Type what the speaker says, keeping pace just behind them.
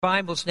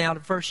Bibles now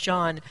to 1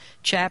 John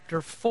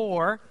chapter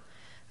 4.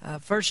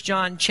 1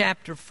 John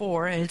chapter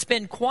 4. And it's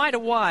been quite a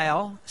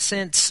while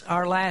since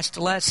our last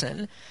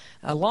lesson.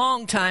 A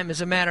long time, as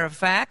a matter of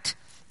fact.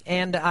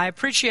 And I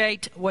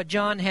appreciate what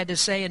John had to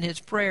say in his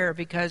prayer,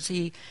 because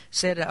he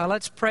said,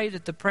 let's pray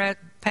that the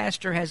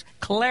pastor has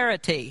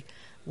clarity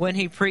when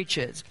he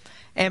preaches.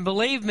 And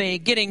believe me,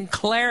 getting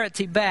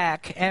clarity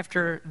back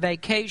after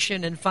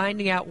vacation and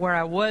finding out where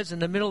I was in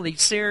the middle of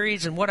these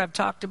series and what I've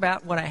talked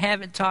about, what I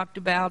haven't talked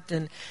about,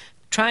 and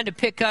trying to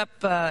pick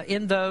up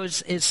in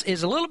those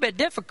is a little bit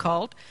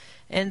difficult.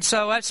 And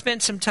so I've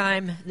spent some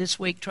time this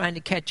week trying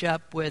to catch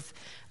up with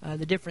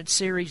the different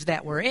series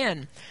that we're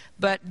in.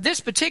 But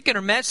this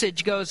particular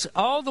message goes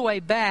all the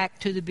way back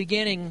to the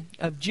beginning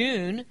of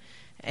June.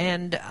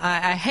 And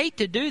I hate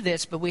to do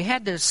this, but we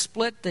had to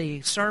split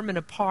the sermon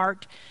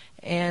apart.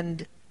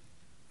 And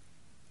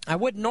I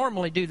wouldn't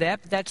normally do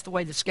that, but that's the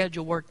way the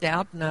schedule worked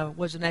out, and I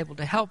wasn't able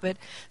to help it.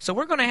 So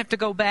we're going to have to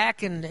go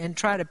back and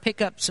try to pick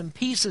up some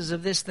pieces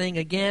of this thing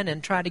again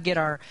and try to get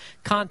our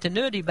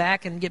continuity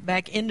back and get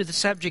back into the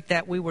subject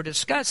that we were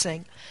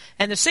discussing.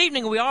 And this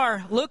evening we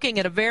are looking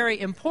at a very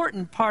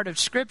important part of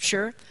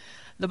Scripture.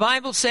 The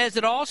Bible says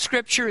that all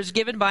Scripture is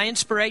given by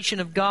inspiration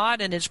of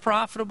God and is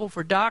profitable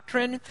for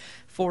doctrine,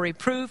 for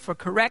reproof, for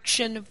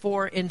correction,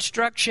 for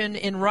instruction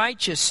in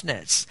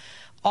righteousness.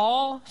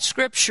 All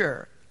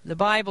Scripture, the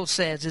Bible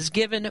says, is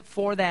given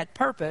for that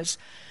purpose.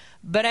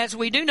 But as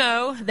we do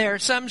know, there are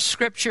some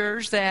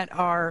Scriptures that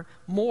are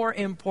more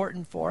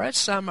important for us.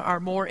 Some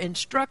are more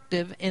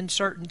instructive in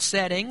certain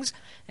settings.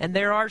 And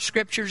there are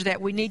Scriptures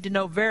that we need to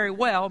know very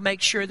well,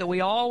 make sure that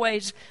we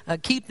always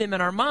keep them in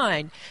our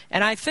mind.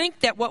 And I think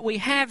that what we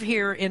have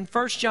here in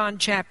 1 John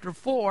chapter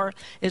 4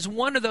 is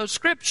one of those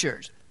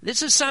Scriptures.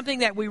 This is something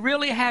that we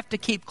really have to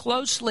keep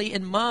closely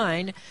in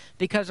mind,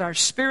 because our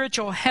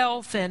spiritual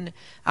health and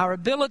our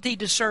ability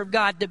to serve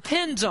God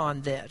depends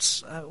on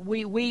this.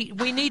 We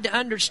need to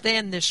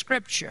understand this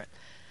Scripture.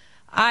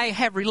 I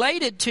have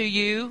related to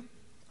you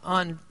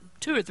on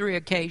 2 or 3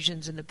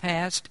 occasions in the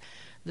past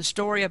the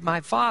story of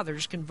my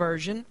father's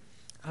conversion.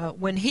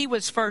 When he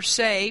was first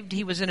saved,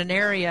 he was in an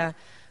area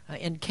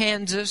in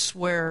Kansas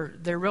where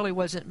there really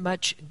wasn't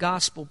much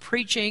gospel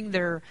preaching.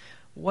 There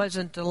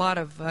wasn't a lot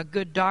of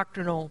good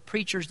doctrinal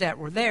preachers that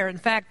were there. In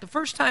fact, the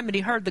first time that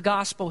he heard the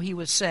gospel, he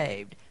was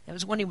saved. It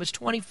was when he was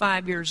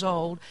 25 years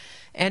old,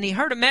 and he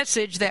heard a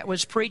message that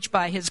was preached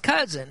by his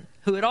cousin,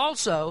 who had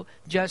also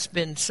just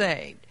been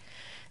saved.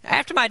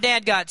 After my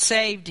dad got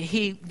saved,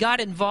 he got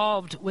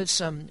involved with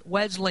some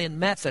Wesleyan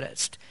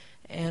Methodists.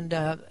 And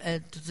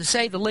to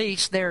say the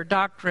least, their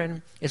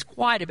doctrine is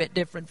quite a bit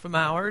different from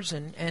ours,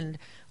 and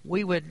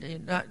we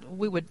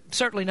would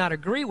certainly not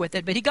agree with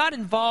it. But he got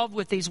involved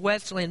with these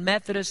Wesleyan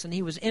Methodists, and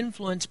he was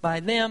influenced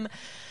by them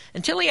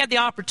until he had the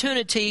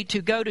opportunity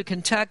to go to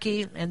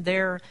Kentucky, and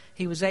there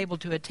he was able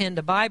to attend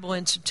a Bible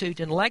Institute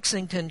in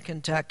Lexington,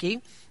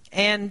 Kentucky,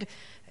 and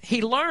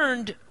he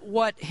learned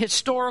what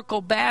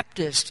historical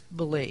Baptists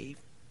believe.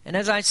 And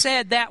as I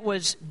said, that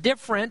was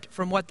different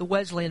from what the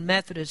Wesleyan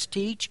Methodists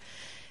teach.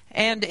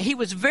 And he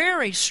was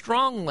very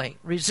strongly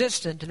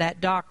resistant to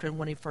that doctrine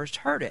when he first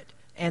heard it.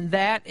 And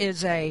that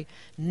is a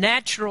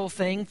natural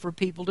thing for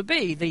people to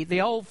be.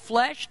 The old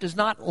flesh does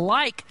not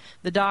like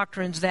the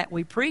doctrines that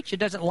we preach. It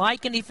doesn't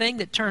like anything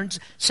that turns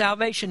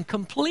salvation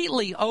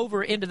completely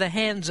over into the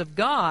hands of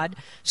God,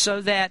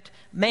 so that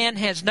man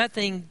has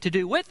nothing to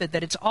do with it,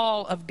 that it's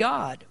all of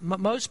God.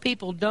 Most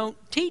people don't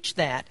teach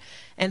that.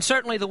 And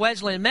certainly the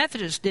Wesleyan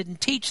Methodists didn't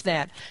teach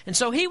that. And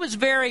so he was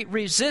very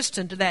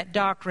resistant to that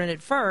doctrine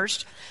at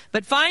first.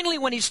 But finally,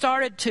 when he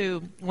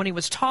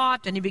was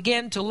taught and he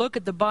began to look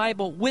at the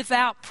Bible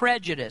without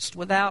prejudice,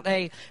 without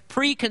a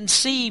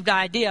preconceived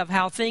idea of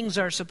how things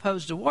are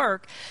supposed to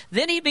work,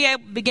 then he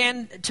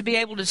began to be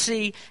able to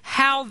see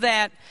how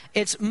that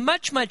it's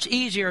much, much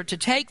easier to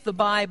take the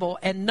Bible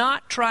and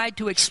not try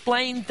to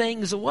explain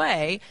things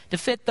away to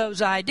fit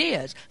those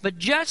ideas, but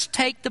just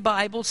take the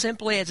Bible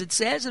simply as it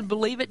says and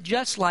believe it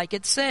just like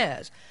it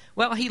says.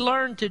 Well, he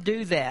learned to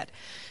do that.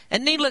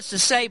 And needless to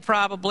say,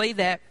 probably,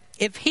 that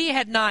if he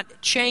had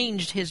not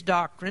changed his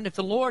doctrine, if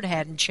the Lord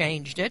hadn't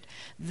changed it,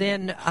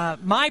 then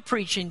my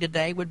preaching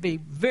today would be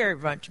very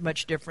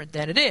much different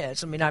than it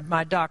is. I mean,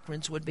 my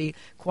doctrines would be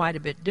quite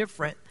a bit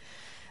different.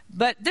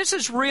 But this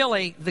is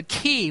really the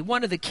key,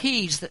 one of the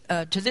keys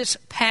to this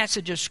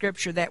passage of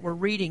Scripture that we're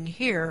reading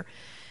here,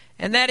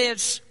 and that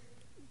is,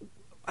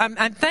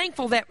 I'm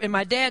thankful that in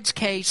my dad's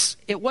case,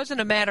 it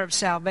wasn't a matter of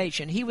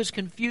salvation. He was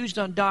confused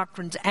on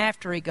doctrines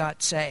after he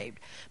got saved.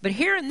 But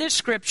here in this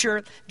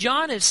Scripture,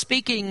 John is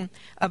speaking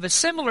of a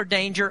similar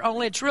danger,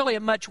 only it's really a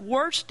much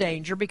worse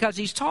danger, because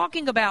he's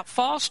talking about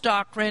false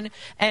doctrine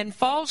and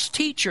false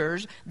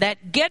teachers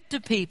that get to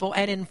people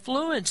and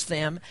influence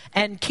them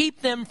and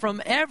keep them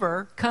from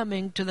ever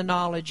coming to the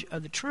knowledge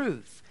of the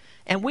truth.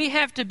 And we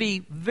have to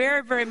be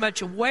very, very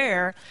much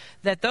aware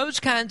that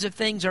those kinds of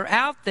things are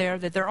out there,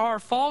 that there are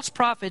false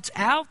prophets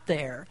out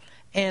there,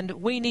 And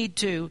we need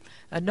to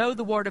know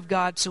the Word of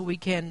God so we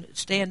can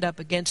stand up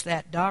against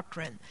that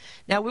doctrine.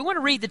 Now, we want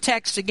to read the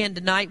text again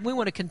tonight. We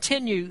want to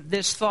continue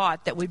this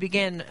thought that we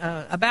began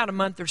about a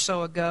month or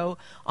so ago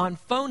on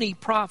phony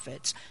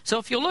prophets. So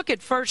if you look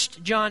at 1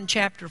 John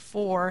chapter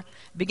 4,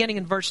 beginning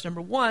in verse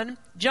number 1,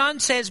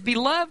 John says,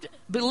 "Beloved,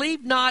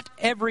 believe not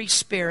every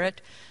spirit,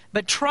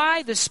 but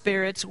try the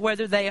spirits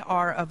whether they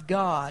are of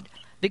God.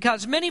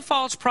 Because many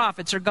false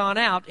prophets are gone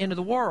out into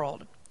the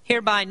world.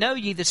 Hereby know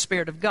ye the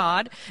Spirit of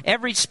God.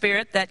 Every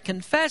spirit that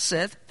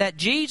confesseth that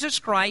Jesus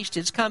Christ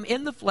is come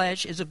in the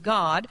flesh is of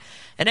God.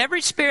 And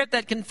every spirit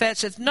that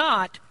confesseth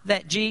not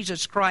that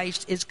Jesus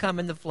Christ is come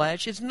in the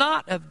flesh is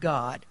not of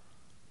God.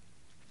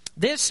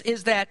 This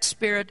is that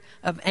spirit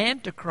of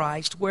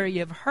Antichrist, where ye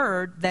have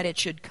heard that it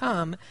should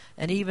come,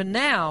 and even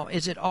now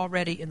is it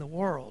already in the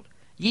world.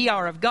 Ye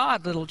are of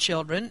God, little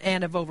children,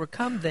 and have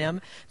overcome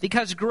them,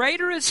 because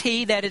greater is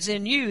he that is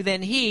in you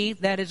than he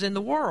that is in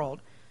the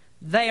world.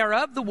 They are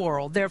of the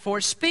world,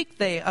 therefore speak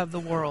they of the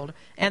world,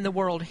 and the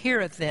world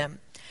heareth them.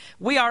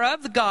 We are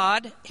of the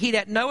God, he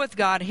that knoweth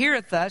God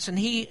heareth us, and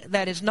he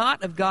that is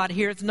not of God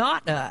heareth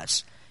not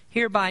us.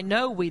 Hereby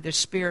know we the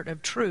spirit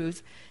of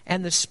truth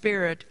and the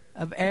spirit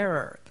of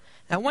error."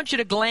 Now, I want you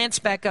to glance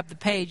back up the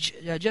page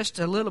just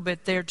a little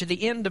bit there to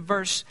the end of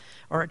verse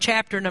or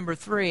chapter number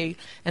 3.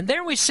 And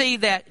there we see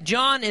that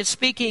John is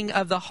speaking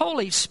of the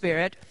Holy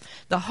Spirit.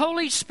 The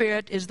Holy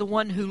Spirit is the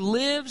one who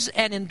lives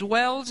and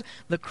indwells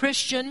the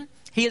Christian.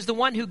 He is the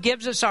one who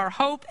gives us our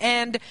hope,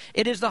 and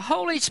it is the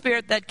Holy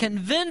Spirit that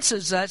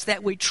convinces us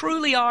that we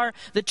truly are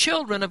the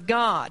children of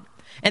God.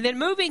 And then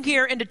moving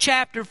here into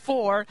chapter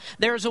 4,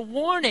 there's a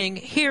warning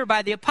here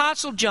by the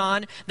Apostle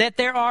John that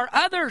there are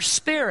other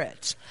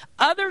spirits.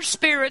 Other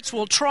spirits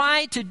will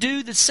try to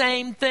do the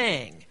same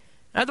thing.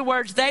 In other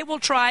words, they will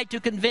try to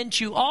convince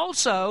you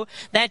also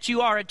that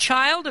you are a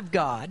child of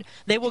God.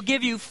 They will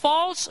give you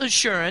false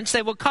assurance.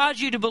 They will cause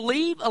you to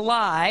believe a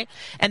lie.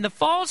 And the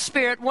false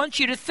spirit wants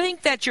you to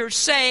think that you're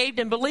saved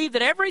and believe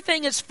that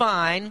everything is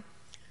fine,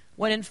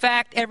 when in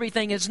fact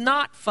everything is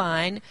not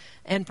fine,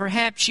 and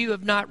perhaps you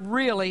have not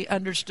really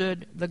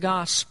understood the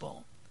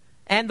gospel.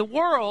 And the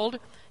world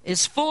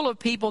is full of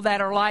people that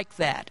are like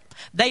that.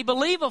 They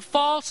believe a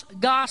false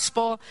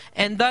gospel,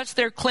 and thus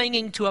they're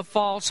clinging to a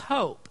false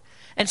hope.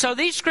 And so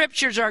these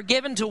scriptures are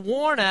given to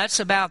warn us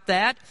about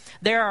that.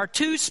 There are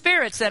two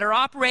spirits that are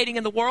operating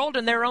in the world,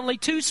 and there are only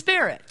two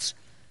spirits.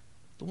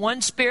 The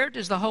one spirit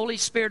is the Holy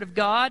Spirit of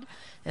God,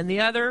 and the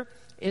other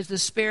is the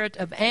spirit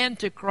of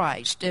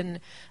Antichrist.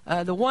 And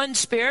the one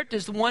spirit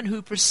is the one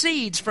who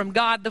proceeds from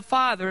God the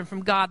Father and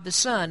from God the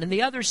Son. And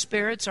the other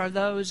spirits are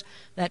those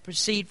that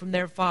proceed from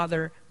their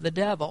father, the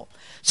devil.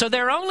 So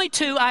there are only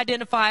two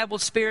identifiable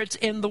spirits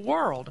in the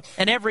world.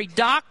 And every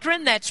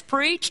doctrine that's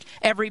preached,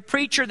 every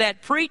preacher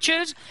that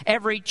preaches,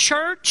 every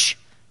church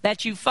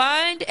that you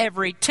find,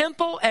 every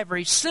temple,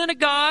 every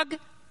synagogue,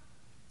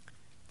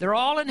 they're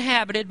all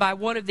inhabited by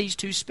one of these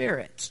two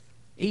spirits.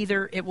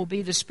 Either it will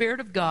be the Spirit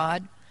of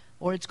God,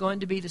 or it's going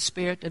to be the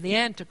spirit of the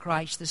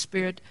Antichrist, the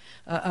spirit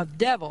of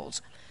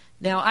devils.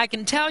 Now, I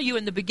can tell you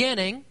in the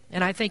beginning,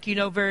 and I think you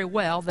know very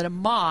well, that a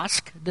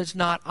mosque does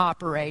not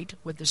operate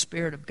with the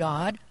Spirit of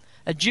God.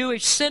 A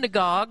Jewish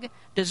synagogue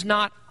does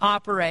not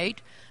operate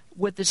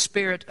with the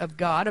Spirit of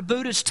God. A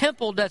Buddhist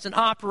temple doesn't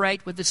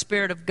operate with the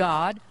Spirit of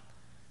God.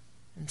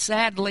 And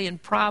sadly, and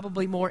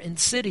probably more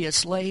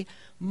insidiously,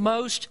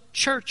 most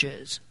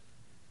churches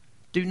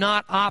do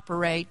not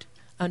operate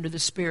under the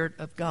Spirit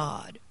of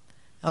God.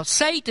 Now,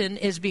 Satan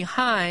is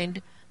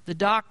behind the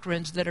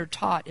doctrines that are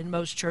taught in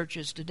most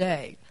churches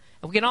today.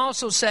 And we can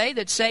also say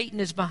that Satan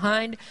is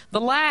behind the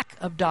lack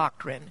of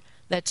doctrine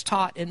that's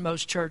taught in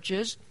most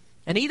churches.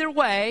 And either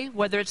way,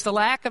 whether it's the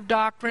lack of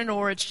doctrine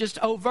or it's just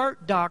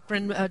overt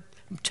doctrine,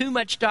 too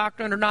much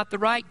doctrine or not the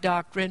right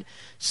doctrine,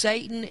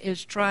 Satan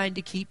is trying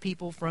to keep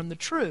people from the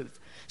truth.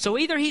 So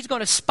either he's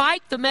going to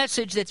spike the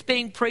message that's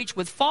being preached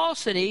with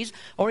falsities,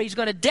 or he's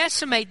going to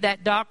decimate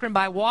that doctrine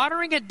by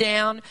watering it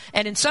down,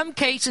 and in some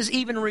cases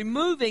even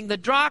removing the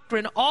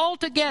doctrine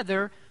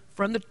altogether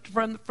from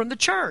the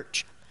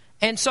church.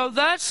 And so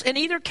thus, in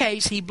either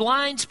case, he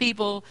blinds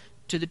people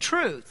to the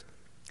truth.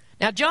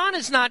 Now, John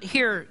is not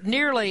here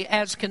nearly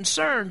as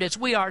concerned as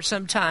we are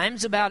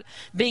sometimes about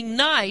being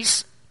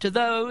nice to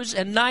those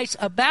and nice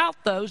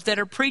about those that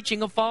are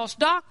preaching a false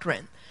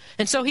doctrine.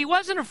 And so he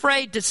wasn't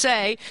afraid to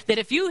say that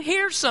if you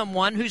hear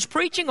someone who's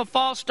preaching a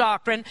false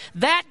doctrine,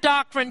 that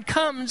doctrine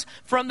comes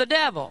from the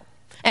devil.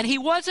 And he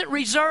wasn't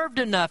reserved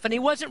enough, and he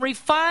wasn't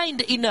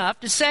refined enough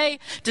to say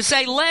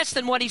less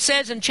than what he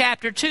says in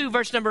chapter 2,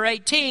 verse number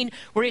 18,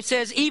 where he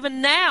says,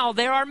 even now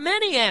there are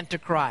many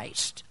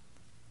antichrists.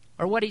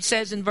 Or what he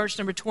says in verse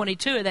number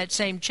 22 of that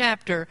same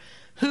chapter,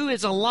 who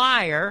is a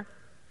liar,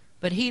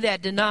 but he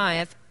that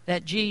denieth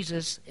that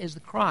Jesus is the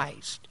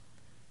Christ.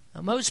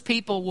 Now, most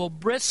people will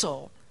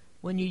bristle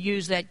when you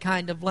use that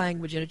kind of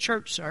language in a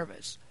church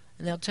service.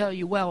 And they'll tell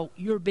you, well,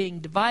 you're being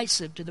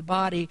divisive to the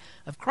body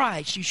of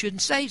Christ. You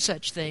shouldn't say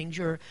such things.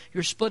 You're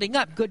splitting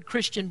up good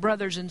Christian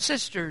brothers and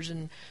sisters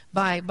and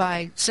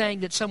by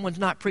saying that someone's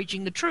not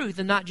preaching the truth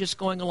and not just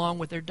going along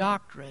with their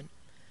doctrine.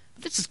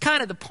 This is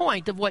kind of the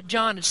point of what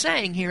John is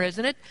saying here,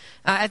 isn't it?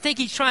 I think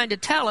he's trying to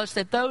tell us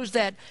that those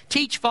that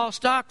teach false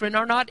doctrine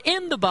are not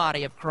in the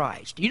body of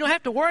Christ. You don't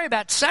have to worry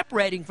about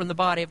separating from the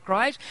body of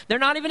Christ. They're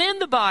not even in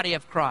the body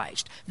of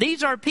Christ.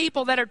 These are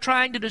people that are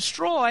trying to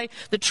destroy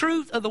the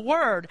truth of the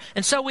Word.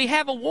 And so we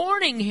have a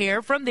warning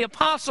here from the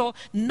apostle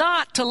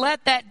not to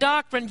let that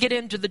doctrine get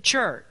into the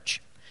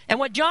church. And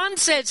what John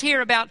says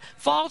here about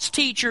false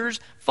teachers,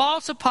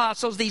 false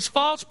apostles, these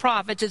false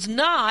prophets, is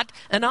not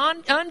an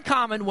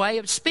uncommon way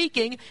of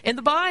speaking in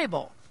the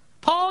Bible.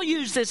 Paul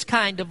used this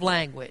kind of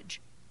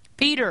language.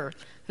 Peter,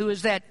 who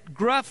is that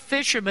gruff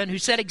fisherman who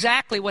said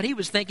exactly what he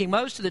was thinking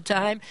most of the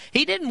time,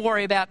 he didn't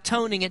worry about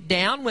toning it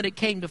down when it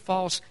came to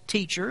false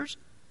teachers.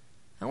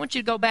 I want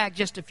you to go back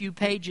just a few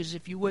pages,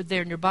 if you would,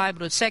 there in your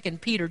Bible to 2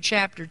 Peter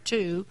chapter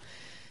 2.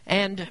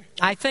 And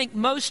I think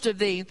most of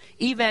the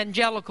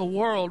evangelical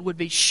world would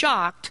be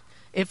shocked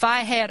if I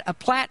had a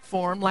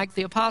platform like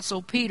the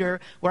Apostle Peter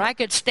where I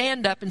could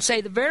stand up and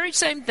say the very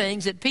same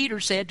things that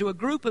Peter said to a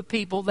group of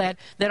people that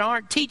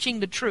aren't teaching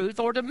the truth,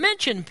 or to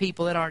mention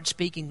people that aren't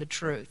speaking the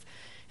truth.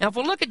 Now, if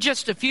we'll look at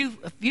just a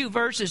few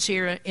verses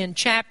here in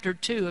chapter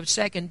 2 of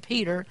 2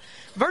 Peter,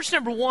 verse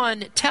number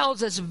 1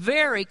 tells us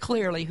very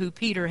clearly who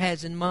Peter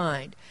has in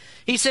mind.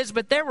 He says,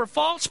 "But there were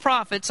false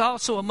prophets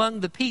also among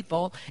the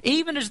people,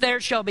 even as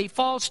there shall be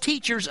false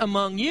teachers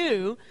among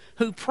you,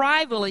 who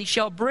privately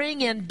shall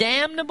bring in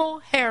damnable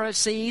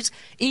heresies,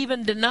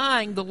 even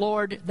denying the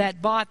Lord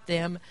that bought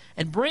them,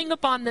 and bring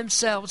upon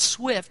themselves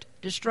swift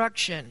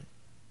destruction."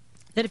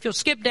 Then if you'll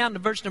skip down to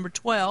verse number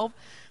 12,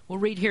 we'll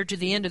read here to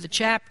the end of the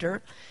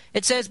chapter.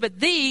 It says,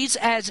 "But these,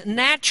 as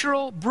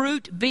natural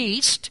brute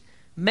beasts,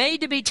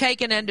 made to be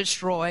taken and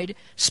destroyed,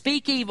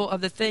 speak evil of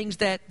the things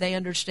that they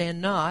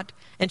understand not,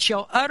 and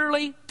shall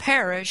utterly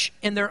perish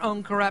in their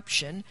own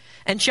corruption,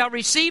 and shall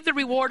receive the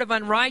reward of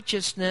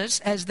unrighteousness,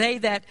 as they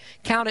that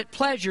count it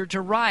pleasure to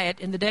riot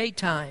in the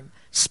daytime.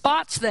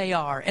 Spots they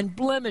are, and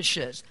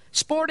blemishes,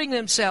 sporting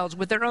themselves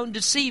with their own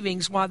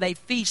deceivings while they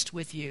feast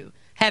with you,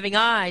 having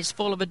eyes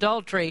full of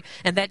adultery,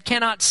 and that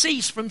cannot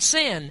cease from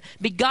sin,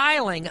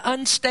 beguiling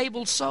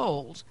unstable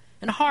souls.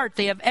 And heart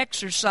they have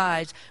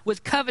exercised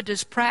with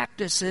covetous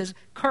practices,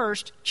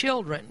 cursed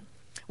children,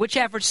 which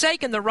have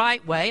forsaken the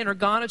right way and are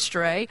gone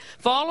astray,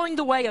 following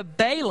the way of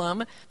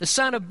Balaam, the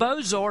son of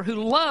Bosor, who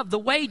loved the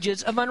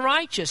wages of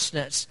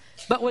unrighteousness,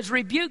 but was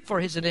rebuked for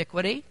his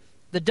iniquity.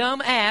 The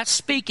dumb ass,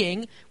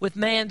 speaking with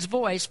man's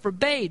voice,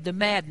 forbade the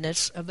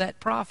madness of that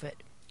prophet.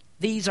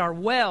 These are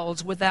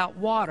wells without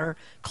water,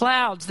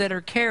 clouds that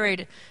are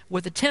carried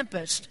with a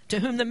tempest, to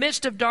whom the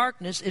mist of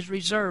darkness is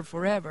reserved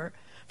forever.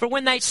 For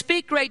when they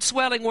speak great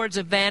swelling words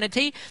of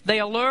vanity, they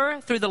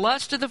allure through the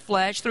lust of the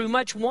flesh, through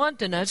much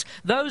wantonness,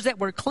 those that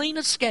were clean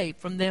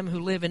escaped from them who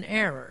live in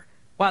error.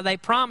 While they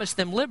promise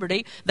them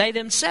liberty, they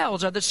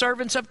themselves are the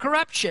servants of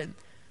corruption.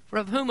 For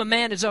of whom a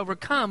man is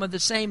overcome, of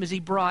the same is he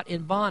brought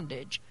in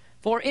bondage.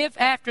 For if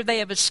after they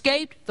have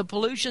escaped the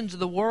pollutions of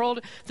the world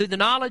through the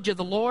knowledge of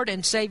the Lord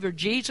and Savior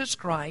Jesus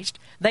Christ,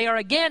 they are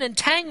again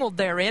entangled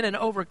therein and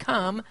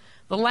overcome,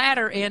 the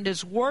latter end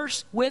is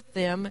worse with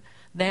them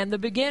than the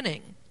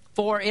beginning.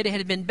 For it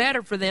had been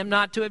better for them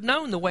not to have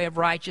known the way of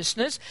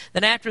righteousness,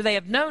 than after they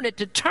have known it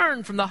to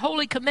turn from the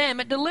holy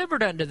commandment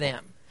delivered unto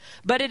them.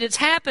 But it has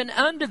happened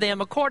unto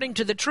them according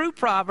to the true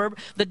proverb,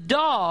 the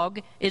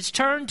dog is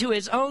turned to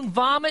his own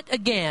vomit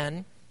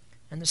again,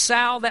 and the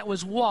sow that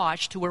was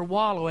washed to her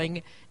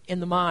wallowing in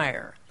the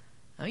mire."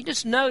 Now you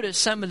just notice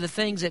some of the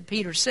things that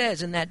Peter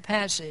says in that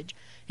passage.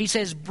 He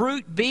says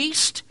brute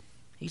beast.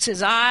 He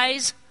says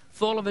eyes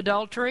full of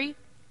adultery.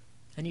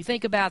 And you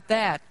think about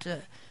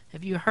that.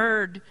 Have you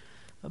heard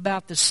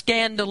about the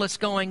scandalous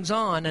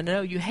goings-on? I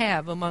know you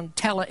have, among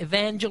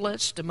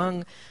televangelists,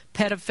 among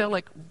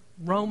pedophilic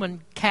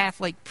Roman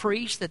Catholic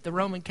priests that the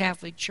Roman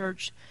Catholic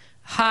Church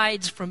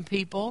hides from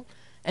people.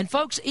 And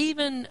folks,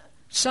 even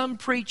some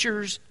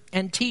preachers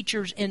and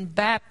teachers in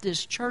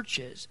Baptist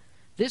churches,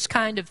 this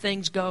kind of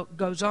things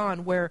goes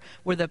on where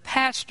the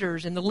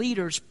pastors and the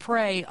leaders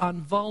prey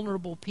on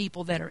vulnerable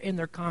people that are in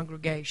their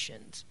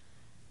congregations.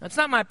 Now, it's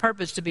not my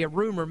purpose to be a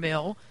rumor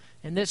mill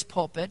in this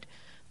pulpit,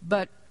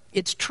 but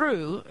it's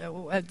true.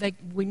 I think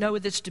we know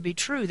this to be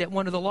true, that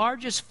one of the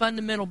largest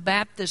fundamental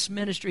Baptist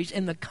ministries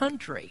in the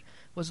country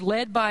was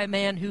led by a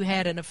man who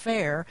had an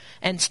affair,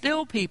 and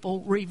still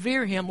people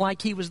revere him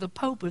like he was the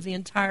pope of the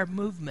entire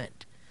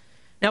movement.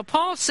 Now,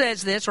 Paul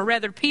says this, or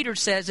rather Peter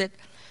says it,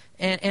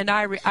 and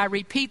I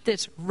repeat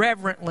this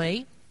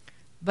reverently,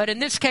 but in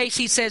this case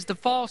he says the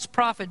false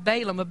prophet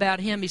Balaam about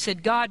him, he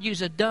said God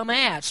used a dumb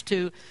ass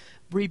to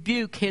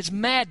rebuke his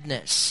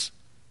madness.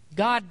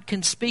 God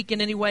can speak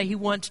in any way he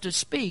wants to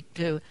speak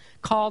to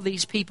call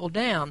these people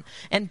down.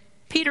 And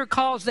Peter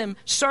calls them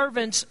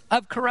servants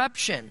of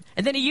corruption.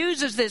 And then he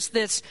uses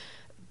this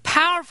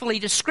powerfully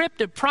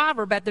descriptive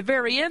proverb at the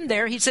very end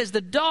there. He says,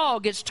 the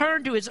dog is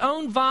turned to his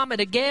own vomit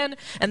again,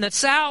 and the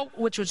sow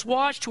which was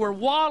washed to her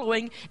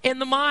wallowing in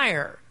the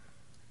mire.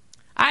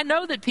 I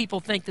know that people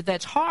think that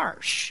that's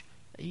harsh.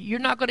 You're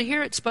not going to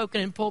hear it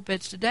spoken in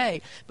pulpits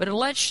today. But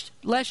unless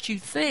you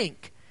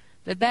think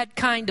that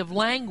kind of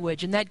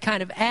language and that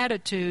kind of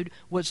attitude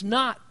was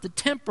not the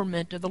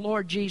temperament of the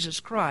Lord Jesus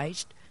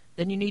Christ,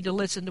 then you need to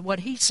listen to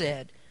what he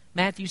said.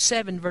 Matthew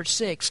 7, verse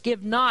 6,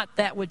 give not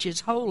that which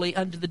is holy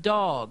unto the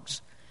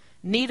dogs,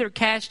 neither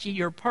cast ye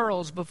your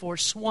pearls before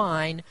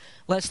swine,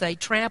 lest they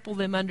trample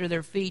them under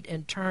their feet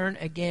and turn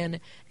again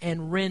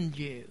and rend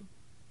you.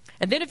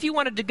 And then if you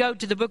wanted to go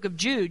to the book of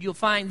Jude, you'll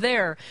find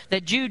there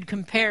that Jude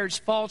compares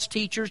false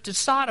teachers to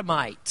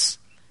sodomites.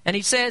 And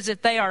he says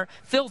that they are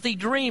filthy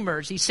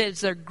dreamers. He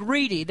says they're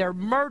greedy, they're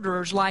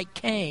murderers like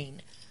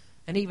Cain.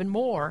 And even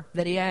more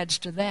that he adds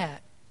to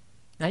that.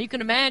 Now you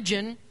can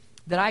imagine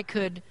that I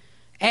could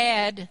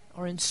add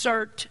or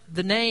insert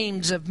the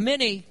names of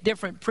many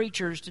different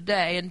preachers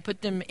today and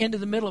put them into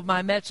the middle of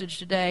my message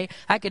today.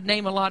 I could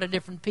name a lot of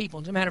different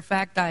people. As a matter of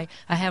fact, I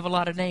have a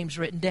lot of names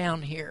written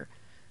down here.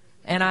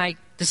 And I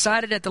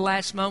decided at the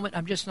last moment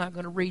I'm just not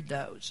going to read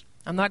those.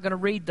 I'm not going to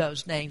read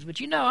those names.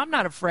 But I'm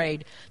not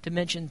afraid to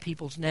mention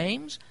people's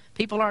names.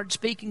 People aren't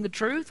speaking the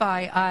truth.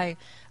 I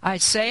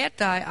say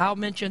it. I'll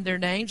mention their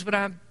names, but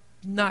I'm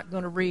not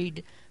going to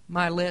read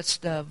my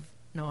list of...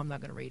 No, I'm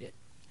not going to read it.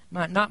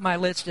 Not my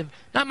list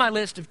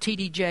of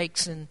T.D.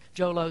 Jakes and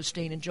Joel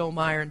Osteen and Joel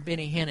Meyer and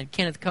Benny Hinn and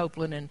Kenneth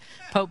Copeland and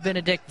Pope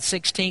Benedict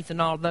XVI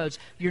and all of those.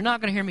 You're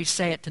not going to hear me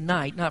say it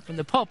tonight, not from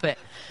the pulpit.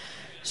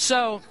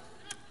 So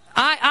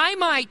I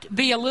might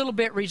be a little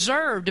bit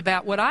reserved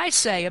about what I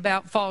say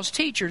about false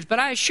teachers, but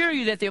I assure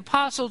you that the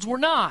apostles were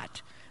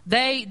not.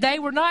 They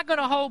were not going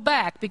to hold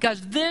back,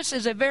 because this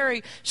is a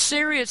very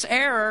serious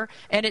error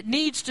and it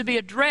needs to be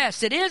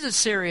addressed. It is a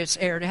serious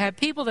error to have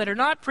people that are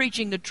not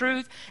preaching the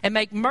truth and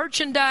make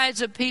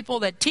merchandise of people,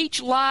 that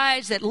teach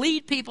lies, that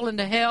lead people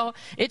into hell.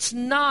 It's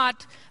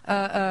not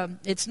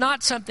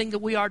something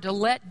that we are to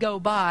let go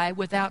by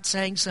without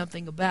saying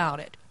something about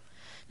it.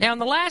 Now, in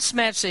the last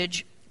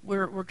message,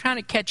 we're trying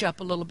to catch up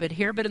a little bit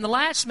here, but in the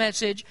last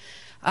message,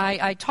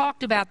 I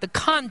talked about the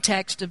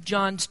context of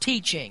John's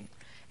teaching.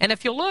 And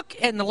if you look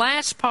in the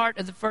last part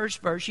of the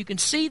first verse, you can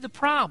see the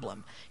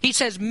problem. He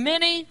says,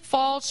 many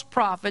false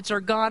prophets are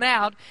gone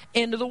out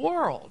into the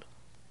world.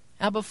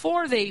 Now,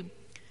 before the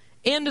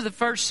end of the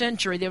first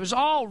century, there was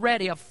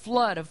already a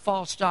flood of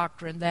false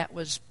doctrine that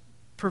was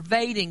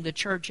pervading the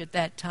church at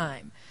that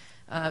time.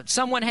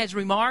 Someone has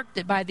remarked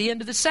that by the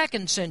end of the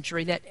second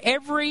century, that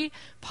every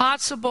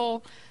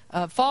possible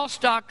false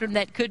doctrine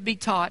that could be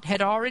taught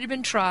had already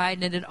been tried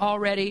and it had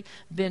already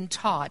been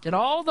taught. And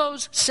all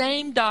those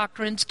same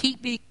doctrines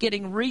keep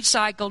getting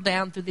recycled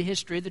down through the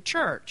history of the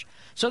church.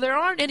 So there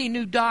aren't any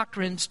new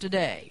doctrines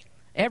today.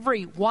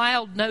 Every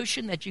wild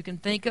notion that you can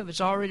think of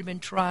has already been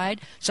tried.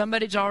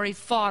 Somebody's already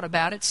thought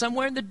about it.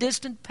 Somewhere in the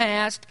distant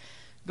past,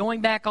 going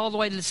back all the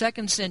way to the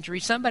second century,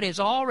 somebody has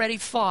already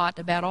thought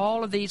about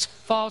all of these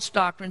false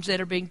doctrines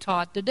that are being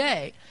taught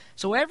today.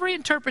 So every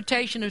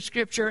interpretation of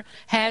Scripture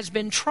has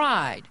been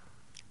tried.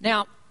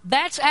 Now,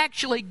 that's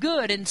actually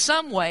good in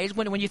some ways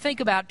when you think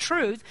about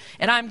truth,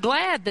 and I'm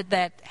glad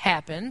that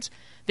happens,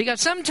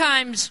 because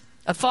sometimes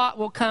a thought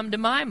will come to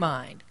my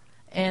mind,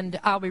 and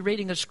I'll be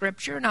reading a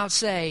Scripture, and I'll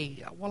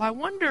say, well, I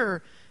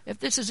wonder if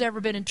this has ever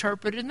been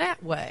interpreted in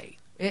that way.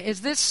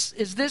 Is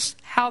this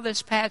how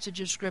this passage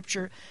of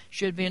Scripture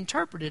should be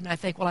interpreted? And I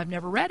think, well, I've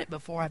never read it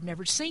before. I've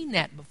never seen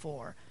that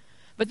before.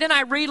 But then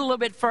I read a little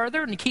bit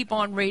further and keep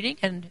on reading,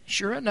 and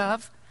sure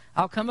enough,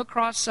 I'll come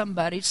across some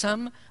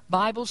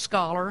Bible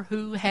scholar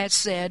who has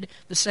said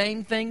the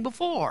same thing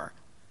before.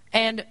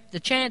 And the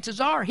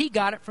chances are he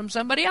got it from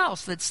somebody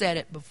else that said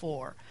it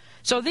before.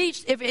 So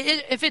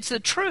if it's the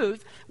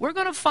truth, we're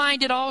going to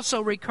find it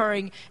also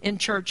recurring in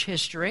church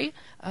history.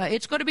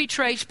 It's going to be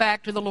traced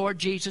back to the Lord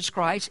Jesus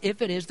Christ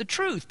if it is the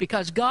truth,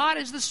 because God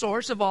is the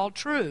source of all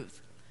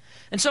truth.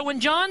 And so when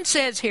John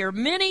says here,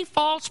 many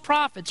false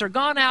prophets are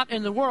gone out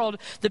in the world,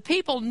 the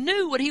people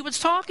knew what he was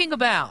talking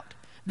about.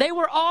 They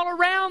were all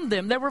around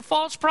them. There were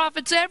false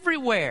prophets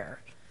everywhere.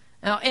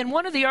 Now, in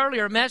one of the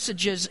earlier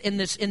messages in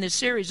this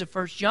series of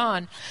 1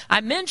 John,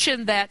 I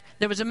mentioned that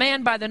there was a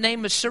man by the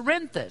name of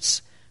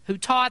Cerinthus who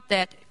taught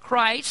that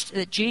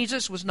that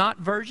Jesus was not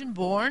virgin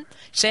born,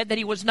 said that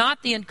he was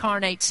not the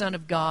incarnate Son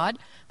of God,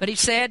 but he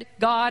said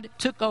God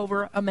took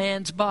over a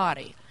man's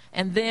body.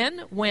 And then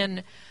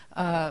when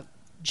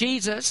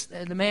Jesus,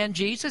 the man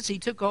Jesus, he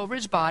took over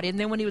his body, and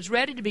then when he was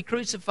ready to be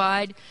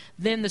crucified,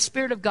 then the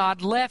Spirit of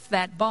God left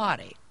that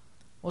body.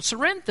 Well,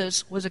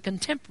 Cerinthus was a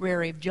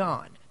contemporary of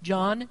John.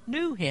 John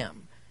knew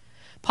him.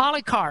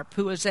 Polycarp,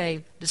 who was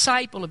a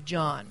disciple of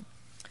John,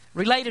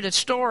 related a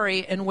story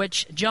in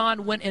which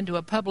John went into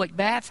a public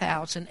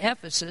bathhouse in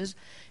Ephesus,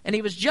 and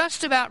he was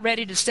just about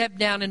ready to step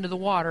down into the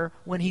water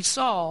when he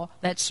saw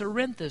that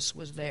Cerinthus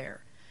was there.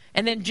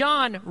 And then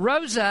John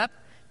rose up.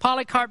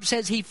 Polycarp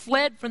says he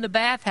fled from the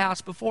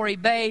bathhouse before he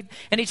bathed,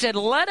 and he said,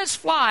 "Let us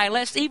fly,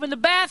 lest even the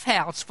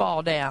bathhouse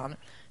fall down."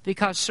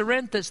 because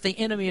Cerinthus, the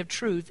enemy of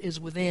truth, is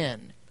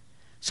within.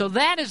 So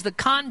that is the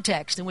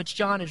context in which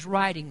John is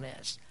writing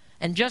this.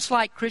 And just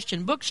like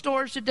Christian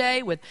bookstores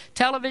today, with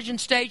television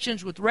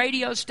stations, with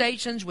radio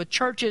stations, with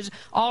churches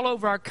all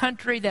over our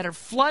country that are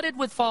flooded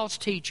with false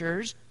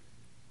teachers,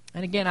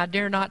 and again, I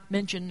dare not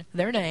mention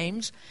their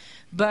names,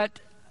 but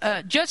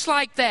just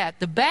like that,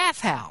 the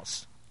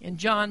bathhouse in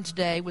John's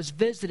day was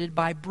visited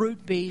by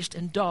brute beasts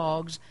and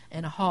dogs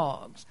and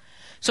hogs.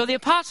 So the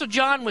Apostle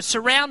John was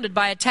surrounded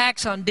by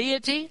attacks on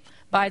deity,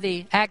 by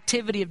the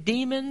activity of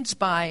demons,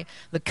 by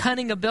the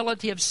cunning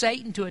ability of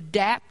Satan to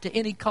adapt to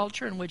any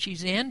culture in which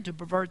he's in, to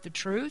pervert the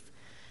truth.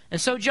 And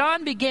so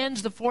John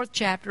begins the 4th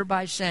chapter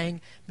by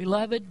saying,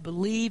 "Beloved,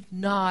 believe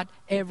not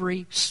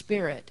every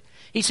spirit."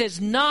 He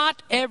says,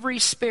 not every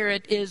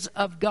spirit is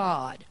of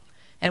God.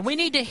 And we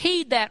need to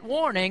heed that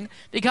warning,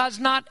 because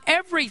not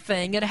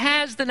everything that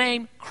has the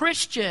name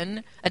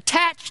Christian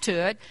attached to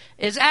it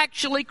is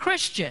actually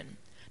Christian.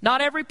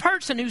 Not every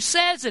person who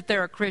says that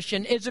they're a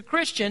Christian is a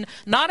Christian.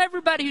 Not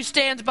everybody who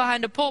stands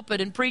behind a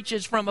pulpit and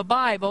preaches from a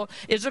Bible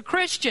is a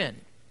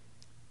Christian.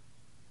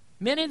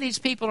 Many of these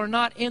people are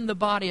not in the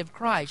body of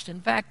Christ. In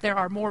fact, there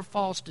are more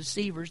false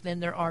deceivers than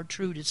there are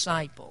true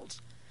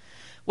disciples.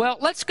 Well,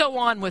 let's go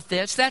on with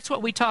this. That's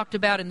what we talked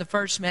about in the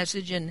first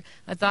message, and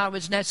I thought it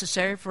was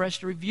necessary for us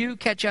to review,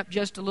 catch up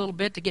just a little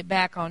bit to get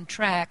back on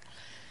track.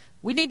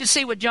 We need to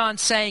see what John's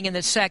saying in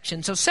this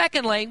section. So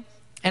secondly,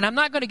 and I'm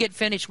not going to get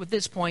finished with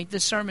this point.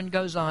 This sermon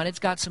goes on. It's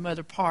got some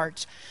other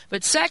parts.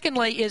 But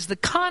secondly is the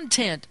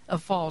content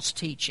of false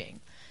teaching.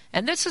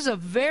 And this is a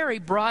very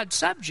broad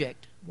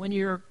subject when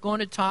you're going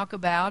to talk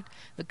about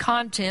the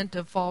content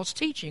of false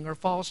teaching or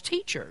false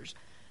teachers.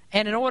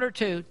 And in order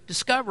to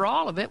discover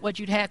all of it, what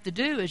you'd have to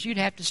do is you'd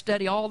have to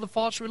study all the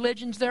false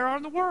religions there are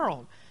in the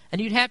world. And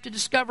you'd have to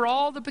discover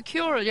all the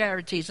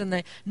peculiarities and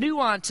the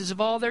nuances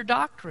of all their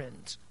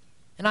doctrines.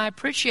 And I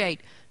appreciate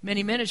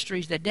many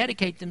ministries that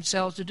dedicate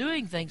themselves to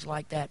doing things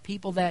like that.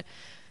 People that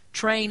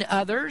train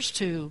others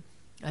to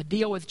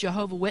deal with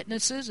Jehovah's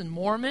Witnesses and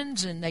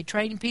Mormons, and they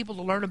train people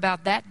to learn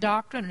about that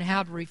doctrine and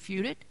how to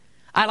refute it.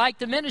 I like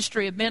the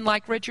ministry of men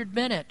like Richard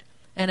Bennett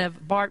and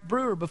of Bart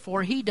Brewer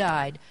before he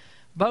died.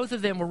 Both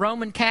of them were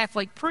Roman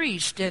Catholic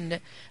priests,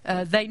 and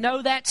they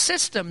know that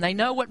system. They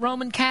know what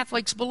Roman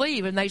Catholics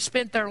believe, and they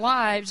spent their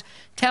lives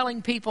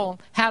telling people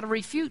how to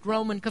refute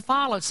Roman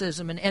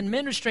Catholicism and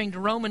ministering to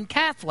Roman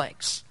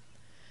Catholics.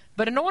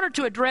 But in order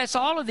to address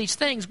all of these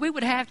things, we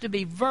would have to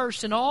be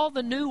versed in all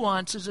the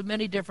nuances of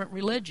many different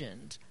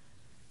religions.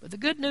 But the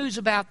good news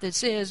about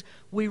this is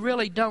we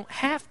really don't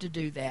have to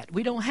do that.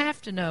 We don't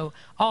have to know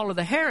all of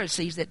the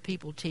heresies that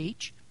people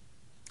teach.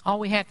 All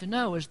we have to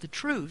know is the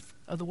truth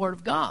of the Word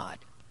of God.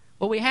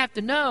 What we have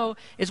to know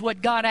is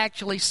what God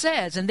actually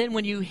says. And then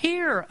when you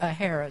hear a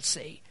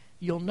heresy,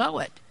 you'll know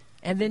it.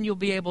 And then you'll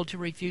be able to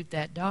refute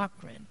that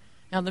doctrine.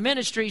 Now, the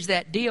ministries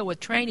that deal with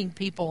training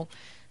people,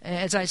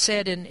 as I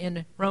said,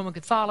 in Roman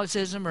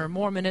Catholicism or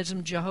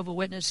Mormonism, Jehovah's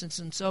Witnesses,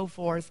 and so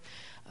forth,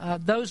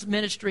 those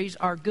ministries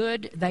are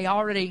good. They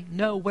already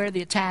know where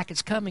the attack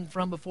is coming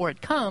from before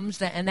it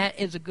comes, and that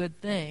is a good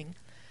thing.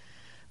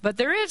 But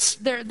there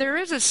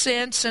is a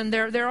sense, and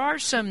there are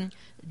some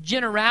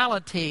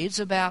generalities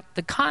about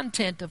the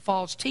content of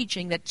false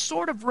teaching that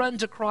sort of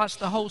runs across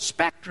the whole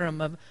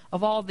spectrum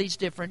of all these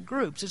different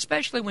groups,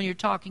 especially when you're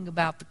talking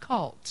about the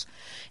cults.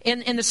 In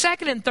the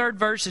 2nd and 3rd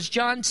verses,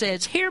 John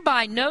says,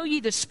 "Hereby know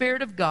ye the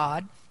Spirit of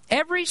God.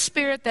 Every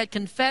spirit that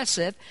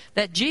confesseth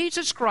that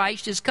Jesus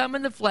Christ is come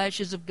in the flesh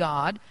is of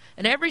God,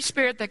 and every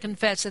spirit that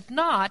confesseth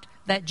not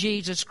that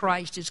Jesus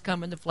Christ is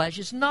come in the flesh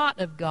is not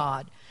of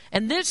God.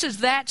 And this is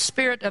that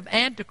spirit of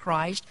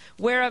Antichrist,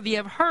 whereof ye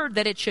have heard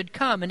that it should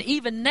come, and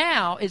even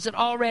now is it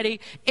already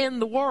in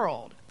the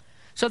world."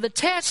 So the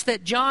test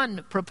that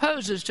John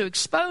proposes to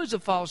expose a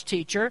false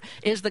teacher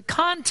is the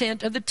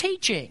content of the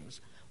teachings.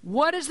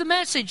 What is the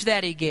message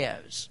that he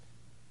gives?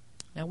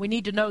 Now we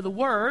need to know the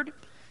Word,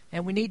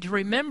 and we need to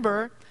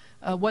remember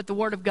what the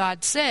Word of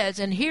God says.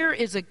 And here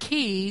is a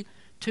key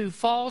to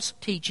false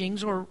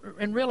teachings,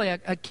 and really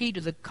a key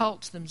to the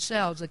cults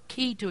themselves. A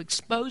key to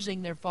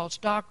exposing their false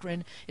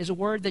doctrine is a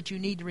word that you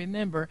need to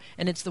remember,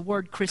 and it's the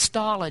word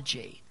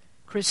Christology.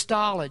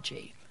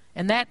 Christology.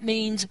 And that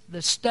means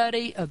the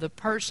study of the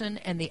person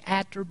and the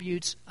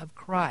attributes of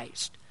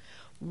Christ.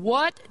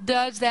 What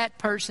does that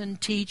person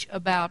teach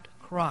about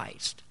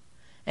Christ?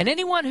 And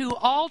anyone who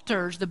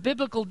alters the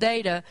biblical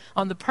data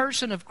on the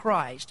person of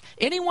Christ,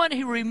 anyone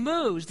who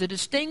removes the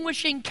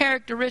distinguishing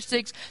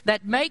characteristics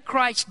that make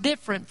Christ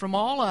different from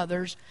all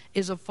others,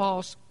 is a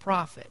false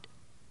prophet.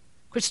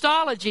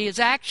 Christology is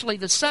actually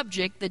the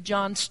subject that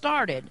John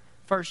started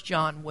 1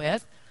 John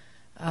with.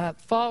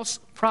 False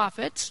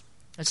prophets,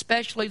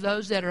 especially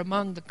those that are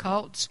among the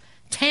cults,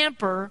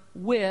 tamper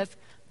with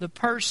the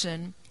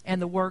person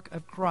and the work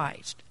of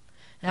Christ.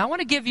 Now I want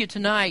to give you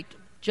tonight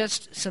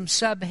just some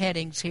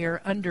subheadings here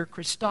under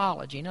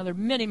Christology. Now, there are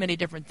many, many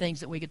different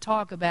things that we could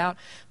talk about,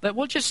 but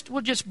we'll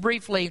just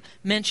briefly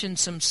mention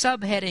some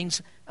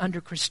subheadings under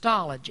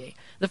Christology.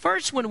 The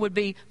first one would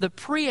be the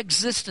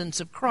pre-existence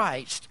of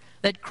Christ.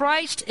 that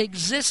Christ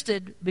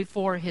existed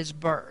before his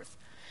birth.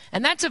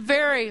 And that's a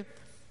very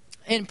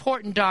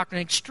important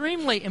doctrine,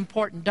 extremely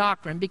important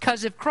doctrine,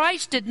 because if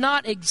Christ did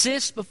not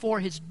exist before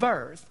his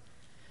birth,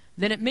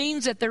 then it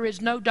means that there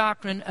is no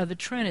doctrine of the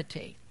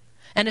Trinity.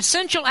 An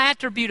essential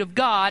attribute of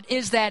God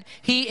is that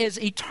he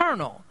is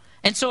eternal.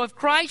 And so if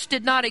Christ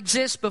did not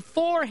exist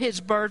before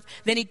his birth,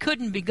 then he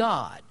couldn't be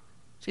God.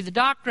 See, the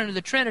doctrine of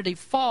the Trinity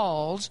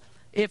falls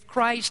if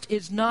Christ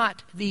is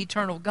not the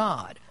eternal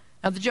God.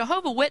 Now, the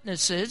Jehovah's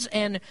Witnesses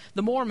and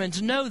the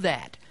Mormons know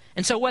that.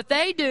 And so what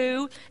they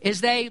do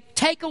is they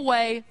take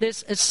away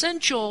this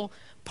essential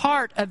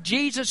part of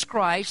Jesus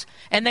Christ,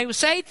 and they will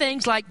say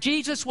things like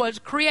Jesus was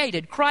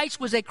created. Christ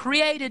was a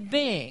created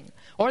being.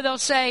 Or they'll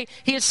say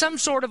he is some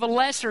sort of a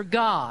lesser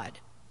God.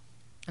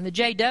 And the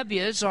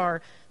JWs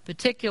are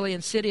particularly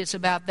insidious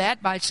about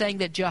that by saying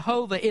that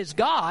Jehovah is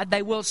God.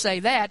 They will say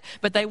that,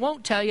 but they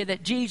won't tell you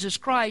that Jesus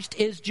Christ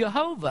is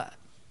Jehovah.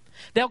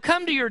 They'll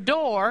come to your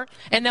door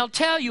and they'll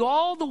tell you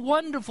all the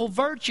wonderful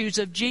virtues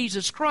of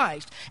Jesus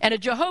Christ. And a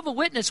Jehovah's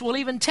Witness will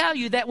even tell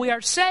you that we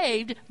are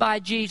saved by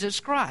Jesus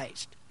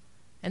Christ.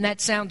 And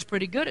that sounds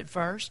pretty good at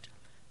first,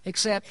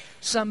 except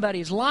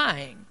somebody's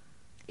lying.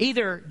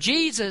 Either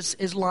Jesus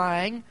is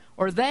lying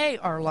or they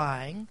are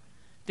lying,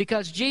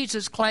 because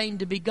Jesus claimed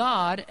to be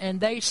God and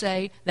they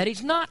say that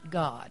he's not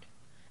God.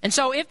 And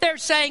so if they're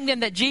saying then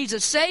that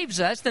Jesus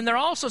saves us, then they're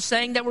also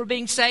saying that we're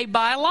being saved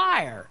by a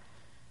liar.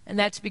 And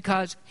that's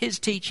because his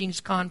teachings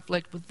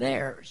conflict with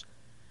theirs.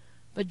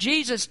 But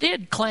Jesus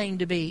did claim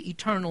to be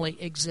eternally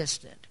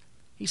existent.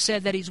 He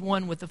said that he's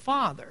one with the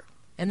Father.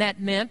 And that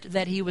meant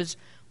that he was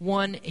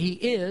one, he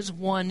is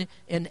one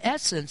in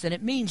essence. And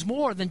it means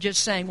more than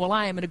just saying, well,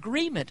 I am in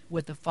agreement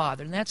with the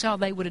Father. And that's how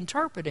they would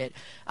interpret it.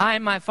 I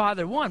and my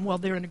Father one. Well,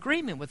 they're in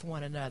agreement with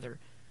one another.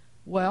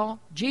 Well,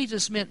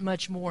 Jesus meant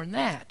much more than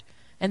that.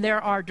 And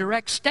there are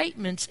direct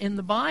statements in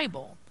the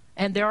Bible.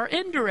 And there are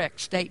indirect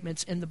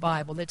statements in the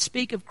Bible that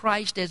speak of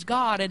Christ as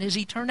God and his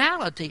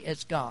eternality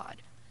as God.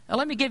 Now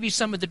let me give you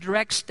some of the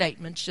direct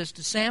statements just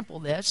to sample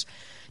this.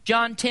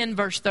 John 10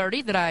 verse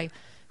 30 that I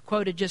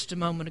quoted just a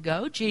moment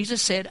ago,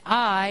 Jesus said,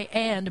 I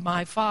and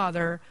my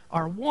Father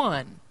are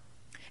one.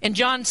 In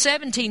John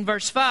 17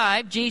 verse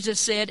 5, Jesus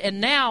said,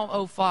 and now,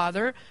 O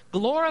Father,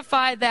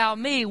 glorify thou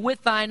me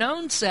with thine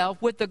own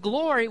self, with the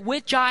glory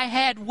which I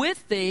had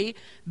with thee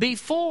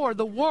before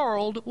the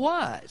world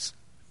was.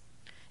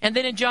 And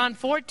then in John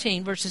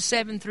 14, verses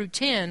 7 through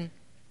 10,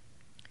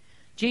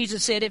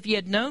 Jesus said, if ye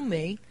had known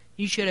me,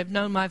 ye should have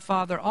known my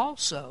Father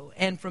also.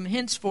 And from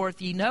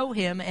henceforth ye know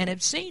him and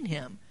have seen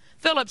him.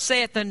 Philip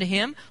saith unto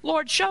him,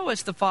 Lord, show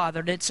us the Father,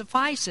 and it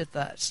sufficeth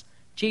us.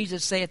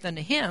 Jesus saith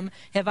unto him,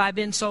 have I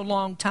been so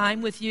long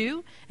time with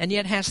you, and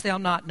yet hast thou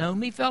not known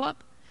me,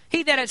 Philip?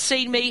 He that hath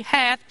seen me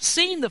hath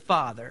seen the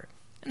Father.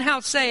 And how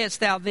sayest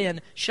thou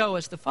then, show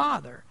us the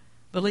Father?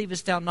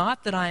 Believest thou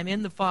not that I am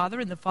in the Father,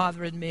 and the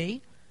Father in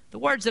me? The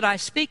words that I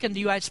speak unto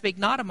you, I speak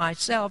not of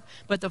myself,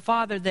 but the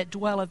Father that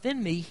dwelleth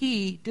in me,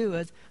 he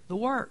doeth the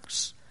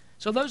works.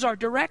 So those are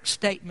direct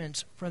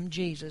statements from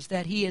Jesus,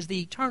 that he is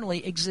the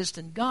eternally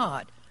existent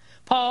God.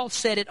 Paul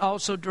said it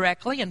also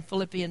directly in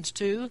Philippians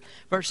 2,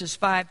 verses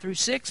 5 through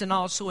 6, and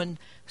also in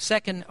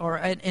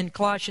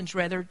Colossians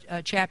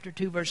chapter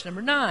 2, verse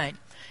number 9.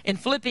 In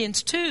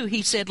Philippians 2,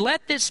 he said,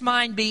 let this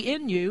mind be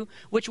in you,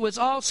 which was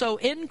also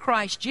in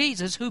Christ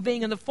Jesus, who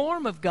being in the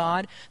form of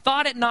God,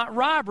 thought it not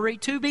robbery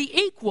to be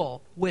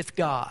equal with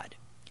God.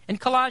 In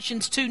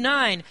Colossians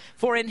 2:9,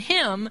 for in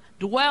him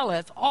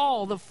dwelleth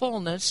all the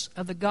fullness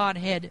of the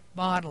Godhead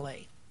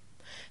bodily.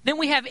 Then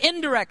we have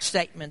indirect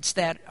statements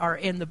that are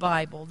in the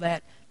Bible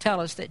that tell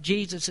us that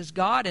Jesus is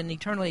God and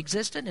eternally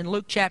existent. In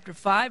Luke chapter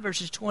 5,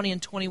 verses 20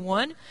 and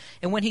 21,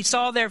 and when he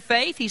saw their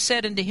faith, he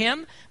said unto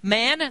him,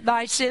 man,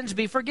 thy sins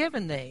be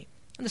forgiven thee.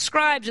 And the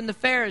scribes and the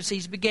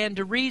Pharisees began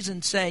to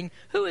reason, saying,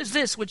 who is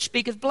this which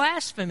speaketh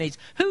blasphemies?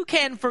 Who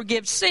can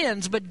forgive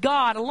sins but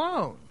God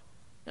alone?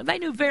 Now, they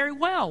knew very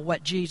well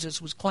what Jesus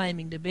was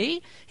claiming to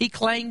be. He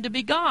claimed to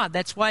be God.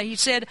 That's why he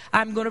said,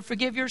 I'm going to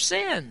forgive your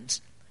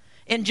sins.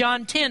 In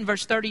John 10,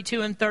 verse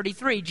 32 and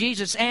 33,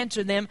 Jesus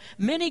answered them,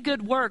 many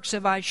good works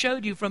have I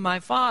showed you from my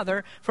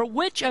Father. For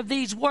which of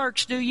these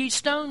works do ye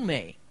stone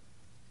me?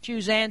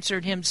 Jews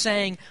answered him,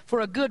 saying,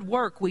 for a good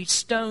work we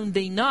stone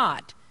thee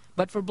not,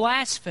 but for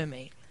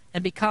blasphemy,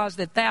 and because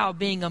that thou,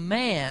 being a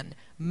man,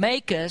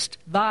 makest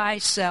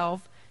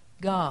thyself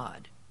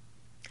God.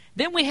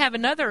 Then we have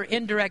another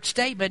indirect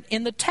statement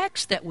in the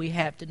text that we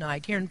have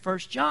tonight here in 1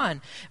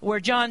 John,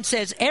 where John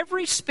says,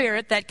 every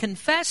spirit that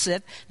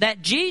confesseth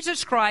that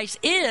Jesus Christ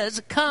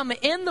is come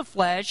in the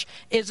flesh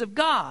is of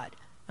God.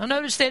 Now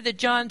notice there that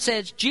John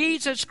says,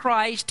 Jesus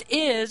Christ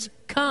is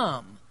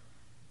come.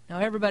 Now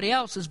everybody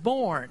else is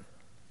born.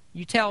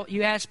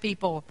 You ask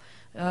people,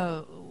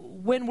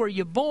 when were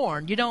you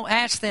born? You don't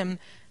ask them,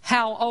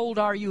 how old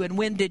are you and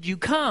when did you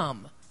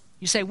come?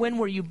 You say, when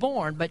were you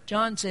born? But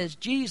John says,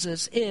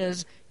 Jesus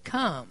is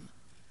come.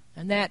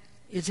 And that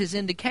is his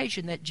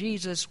indication that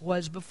Jesus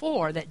was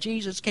before, that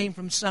Jesus came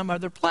from some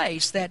other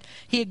place, that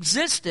he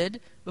existed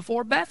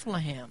before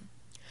Bethlehem.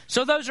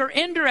 So those are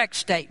indirect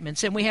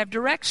statements, and we have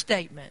direct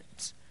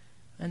statements.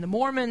 And the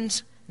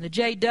Mormons and the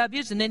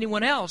JWs and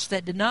anyone else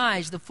that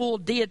denies the full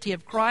deity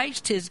of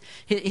Christ, his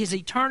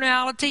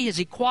eternality, his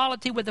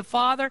equality with the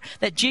Father,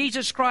 that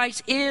Jesus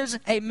Christ is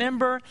a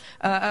member,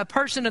 a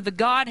person of the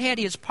Godhead,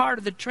 he is part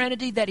of the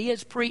Trinity, that he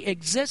is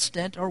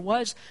pre-existent or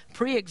was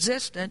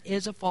pre-existent,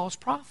 is a false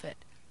prophet.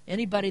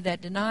 Anybody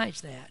that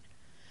denies that.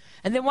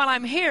 And then while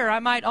I'm here, I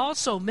might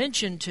also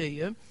mention to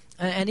you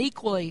an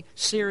equally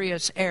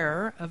serious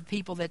error of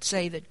people that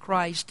say that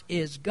Christ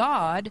is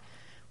God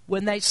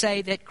when they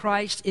say that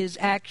Christ is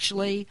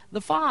actually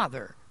the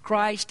Father.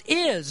 Christ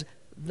is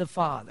the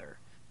Father.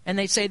 And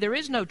they say there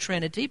is no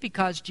Trinity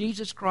because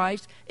Jesus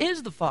Christ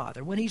is the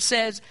Father. When he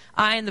says,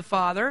 I and the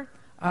Father,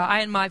 I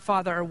and my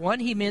Father are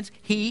one, he means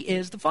he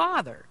is the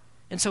Father.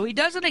 And so he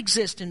doesn't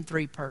exist in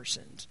three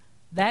persons.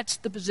 That's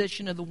the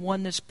position of the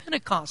oneness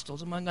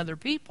Pentecostals, among other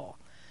people.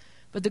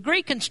 But the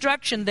Greek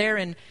construction there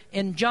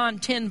in John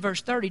 10,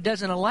 verse 30,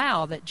 doesn't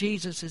allow that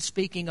Jesus is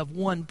speaking of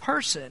one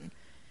person.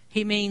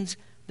 He means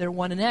they're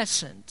one in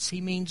essence. He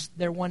means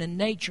they're one in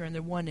nature and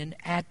they're one in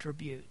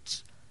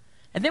attributes.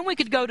 And then we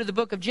could go to the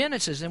book of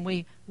Genesis, and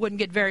we wouldn't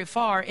get very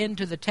far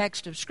into the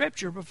text of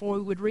Scripture before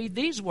we would read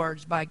these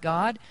words by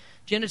God.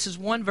 Genesis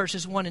 1,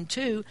 verses 1 and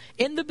 2.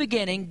 In the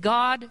beginning,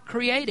 God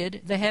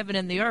created the heaven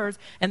and the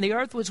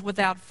earth was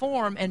without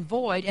form and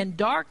void, and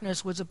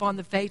darkness was upon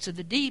the face of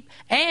the deep,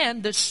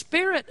 and the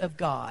Spirit of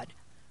God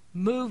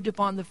moved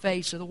upon the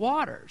face of the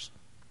waters.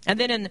 And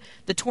then in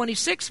the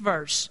 26th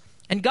verse,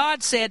 and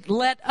God said,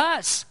 let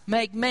us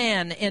make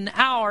man in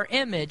our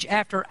image,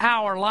 after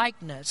our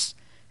likeness,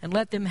 and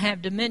let them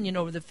have dominion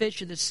over the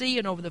fish of the sea,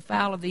 and over the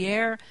fowl of the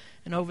air,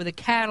 and over the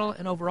cattle,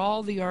 and over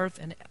all the earth,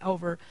 and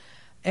over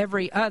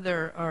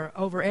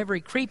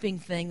every creeping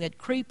thing that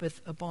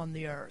creepeth upon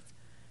the earth.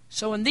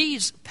 So in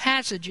these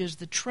passages,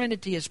 the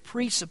Trinity is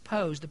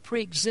presupposed, the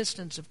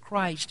preexistence of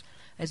Christ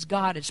as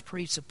God is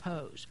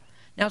presupposed.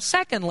 Now,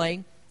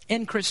 secondly,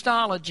 in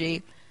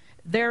Christology,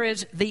 there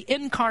is the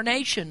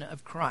incarnation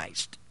of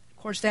Christ.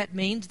 Of course, that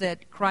means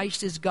that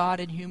Christ is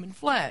God in human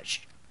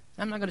flesh.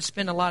 I'm not going to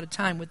spend a lot of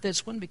time with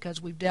this one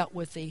because we've dealt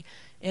with the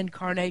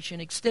incarnation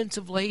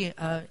extensively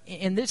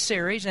in this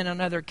series and on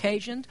other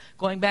occasions.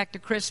 Going back to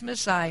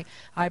Christmas, I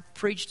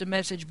preached a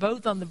message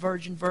both on the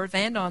virgin birth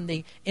and on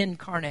the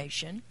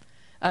incarnation.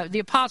 The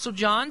Apostle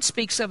John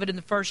speaks of it in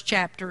the first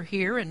chapter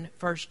here in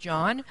 1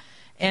 John.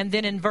 And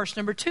then in verse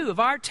number 2 of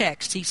our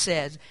text, he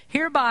says,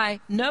 hereby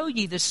know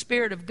ye the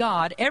Spirit of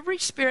God. Every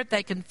spirit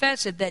that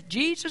confesseth that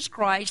Jesus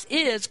Christ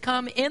is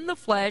come in the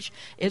flesh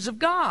is of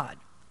God.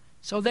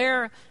 So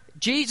there,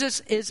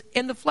 Jesus is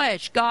in the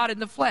flesh, God in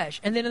the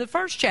flesh. And then in the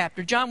first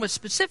chapter, John was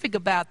specific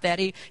about that.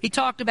 He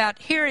talked about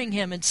hearing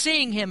him and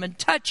seeing him and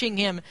touching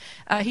him.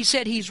 He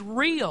said he's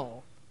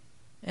real.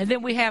 And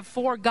then we have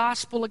 4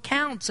 gospel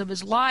accounts of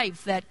his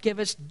life that give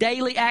us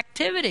daily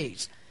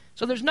activities.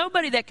 So there's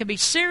nobody that can be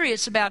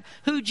serious about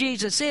who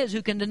Jesus is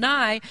who can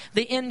deny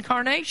the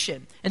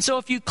incarnation. And so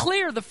if you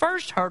clear the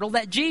first hurdle,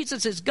 that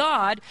Jesus is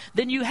God,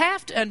 then you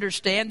have to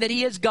understand that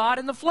he is God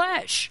in the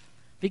flesh,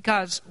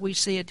 because we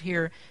see it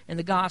here in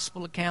the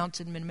gospel accounts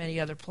and in many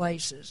other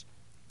places.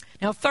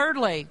 Now,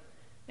 thirdly,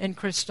 in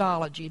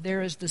Christology,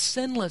 there is the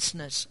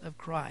sinlessness of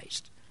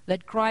Christ,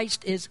 that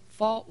Christ is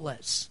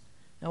faultless.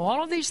 Now,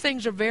 all of these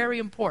things are very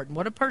important.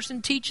 What a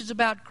person teaches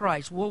about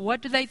Christ,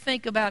 what do they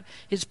think about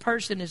his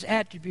person, his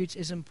attributes,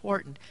 is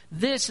important.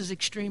 This is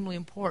extremely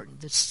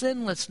important, the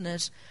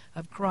sinlessness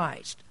of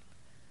Christ.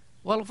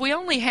 Well, if we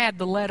only had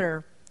the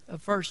letter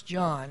of 1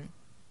 John,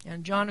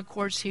 and John, of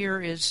course,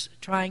 here is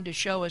trying to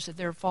show us that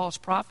there are false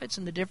prophets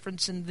and the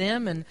difference in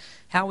them and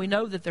how we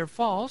know that they're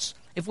false.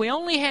 If we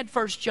only had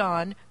 1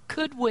 John,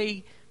 could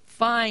we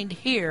find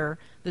here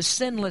the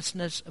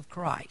sinlessness of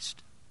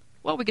Christ?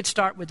 Well, we could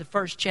start with the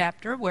first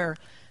chapter where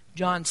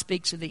John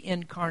speaks of the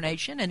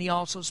incarnation, and he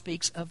also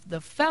speaks of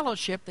the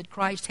fellowship that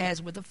Christ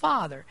has with the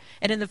Father.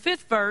 And in the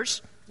 5th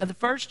verse of the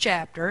first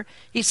chapter,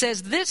 he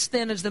says, this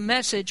then is the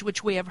message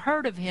which we have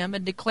heard of him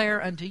and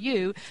declare unto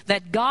you,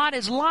 that God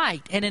is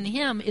light, and in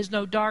him is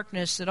no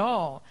darkness at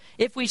all.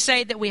 If we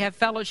say that we have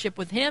fellowship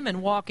with him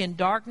and walk in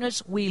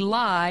darkness, we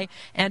lie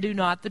and do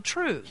not the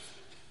truth.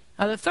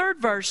 Now, the 3rd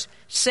verse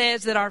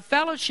says that our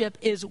fellowship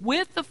is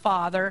with the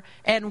Father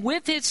and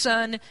with his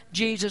Son,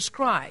 Jesus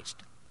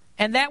Christ.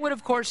 And that would,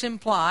 of course,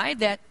 imply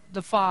that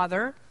the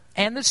Father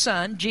and the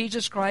Son,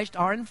 Jesus Christ,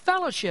 are in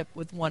fellowship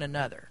with one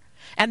another.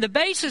 And the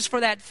basis for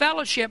that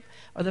fellowship,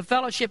 or the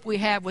fellowship we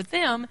have with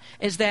them,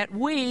 is that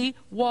we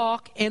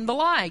walk in the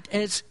light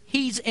as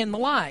he's in the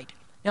light.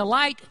 Now,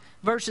 light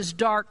versus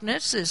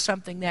darkness is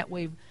something that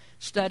we've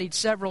studied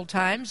several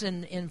times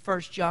in 1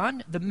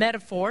 John. The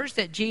metaphors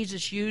that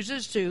Jesus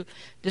uses to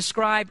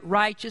describe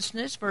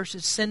righteousness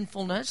versus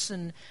sinfulness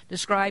and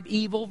describe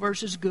evil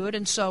versus good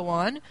and so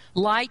on.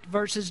 Light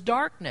versus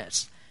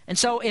darkness. And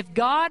so if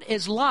God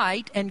is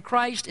light and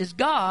Christ is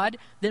God,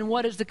 then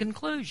what is the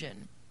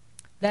conclusion?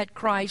 That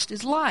Christ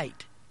is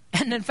light.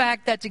 And in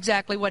fact, that's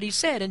exactly what he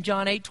said in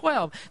John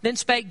 8:12. Then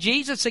spake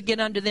Jesus again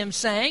unto them,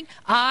 saying,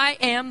 I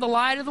am the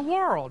light of the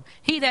world.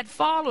 He that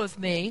followeth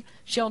me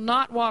shall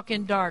not walk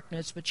in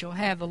darkness, but shall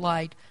have the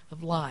light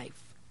of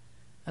life.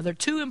 Now, there are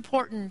two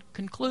important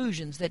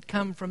conclusions that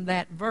come from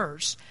that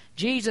verse.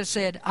 Jesus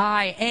said,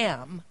 I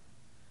am,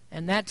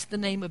 and that's the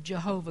name of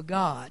Jehovah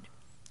God.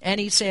 And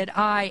he said,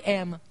 I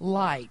am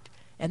light.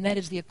 And that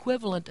is the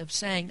equivalent of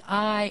saying,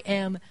 I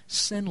am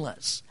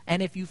sinless.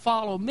 And if you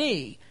follow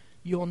me,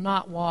 you'll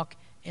not walk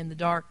in the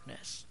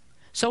darkness.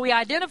 So he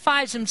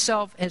identifies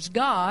himself as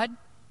God,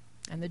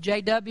 and the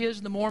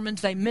JWs, the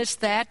Mormons, they miss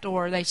that,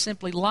 or they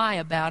simply lie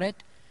about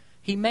it.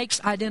 He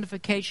makes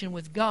identification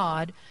with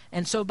God,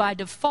 and so by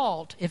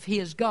default, if he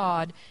is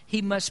God,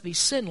 he must be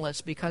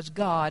sinless because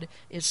God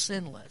is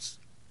sinless.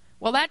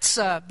 Well, that's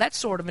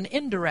sort of an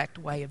indirect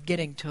way of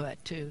getting to it,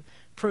 to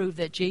prove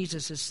that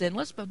Jesus is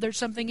sinless, but there's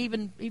something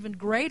even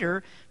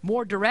greater,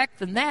 more direct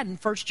than that in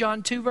 1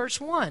 John 2,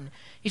 verse 1.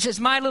 He says,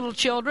 My little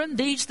children,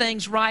 these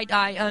things write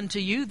I unto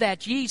you,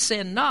 that ye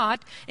sin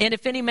not. And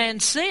if any man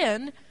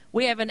sin,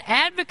 we have an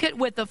advocate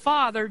with the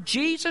Father,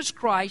 Jesus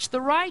Christ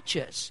the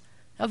righteous.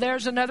 Now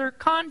there's another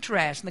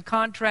contrast, and the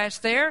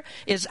contrast there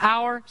is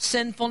our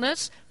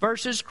sinfulness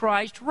versus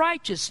Christ's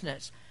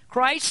righteousness.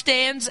 Christ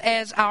stands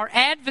as our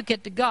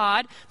advocate to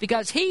God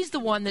because he's the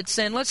one that's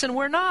sinless and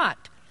we're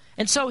not.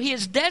 And so he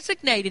is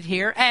designated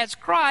here as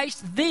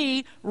Christ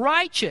the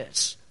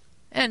righteous.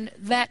 And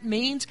that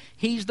means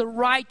he's the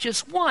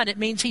righteous one. It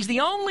means he's the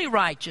only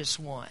righteous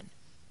one.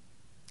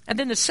 And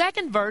then the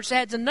second verse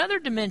adds another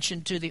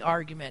dimension to the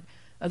argument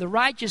of the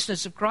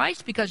righteousness of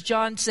Christ, because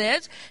John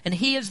says, and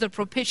he is the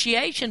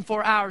propitiation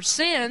for our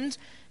sins,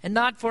 and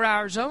not for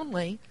ours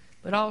only,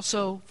 but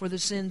also for the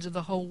sins of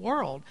the whole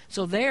world.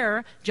 So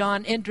there,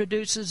 John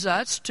introduces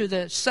us to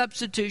the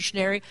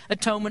substitutionary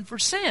atonement for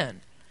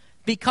sin.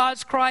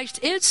 Because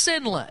Christ is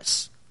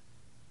sinless,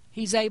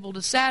 he's able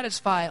to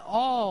satisfy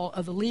all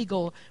of the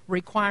legal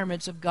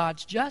requirements of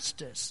God's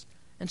justice.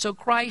 And so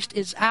Christ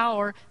is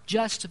our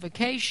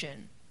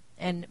justification.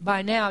 And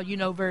by now you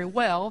know very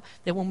well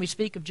that when we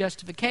speak of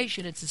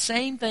justification, it's the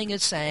same thing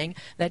as saying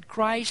that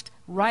Christ's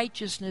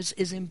righteousness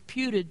is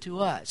imputed to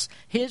us.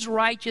 His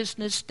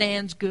righteousness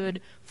stands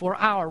good for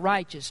our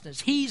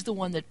righteousness. He's the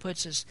one that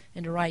puts us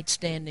into right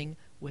standing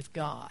with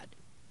God.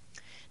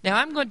 Now,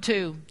 I'm going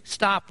to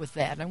stop with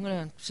that. I'm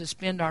going to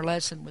suspend our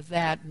lesson with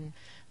that, and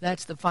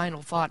that's the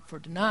final thought for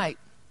tonight.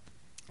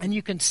 And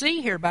you can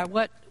see here by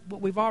what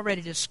we've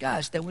already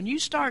discussed, that when you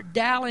start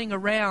dallying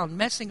around,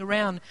 messing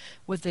around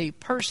with the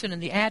person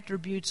and the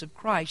attributes of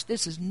Christ,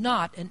 this is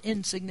not an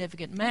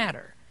insignificant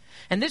matter.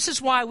 And this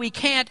is why we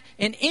can't,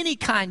 in any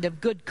kind of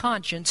good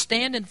conscience,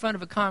 stand in front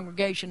of a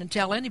congregation and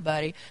tell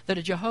anybody that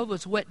a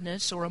Jehovah's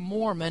Witness or a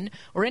Mormon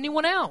or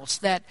anyone else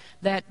that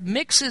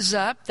mixes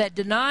up, that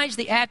denies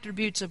the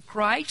attributes of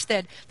Christ,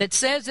 that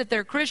says that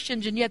they're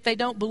Christians and yet they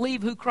don't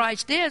believe who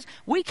Christ is.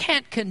 We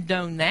can't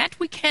condone that.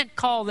 We can't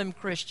call them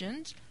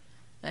Christians.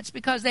 That's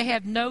because they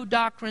have no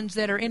doctrines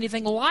that are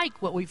anything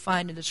like what we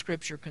find in the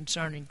Scripture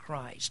concerning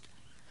Christ.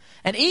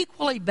 And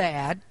equally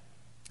bad,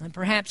 and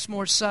perhaps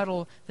more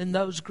subtle than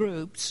those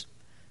groups,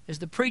 is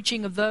the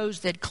preaching of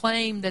those that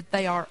claim that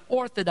they are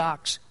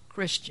Orthodox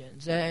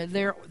Christians.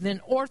 They're in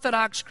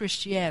Orthodox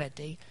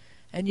Christianity,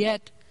 and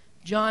yet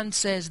John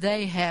says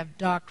they have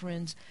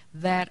doctrines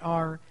that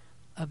are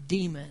of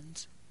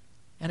demons.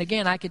 And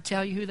again, I could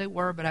tell you who they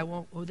were, but I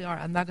won't who they are.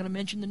 I'm not going to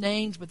mention the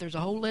names, but there's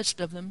a whole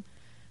list of them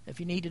if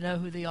you need to know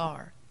who they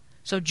are.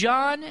 So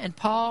John and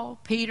Paul,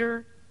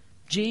 Peter,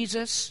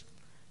 Jesus,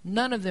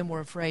 none of them were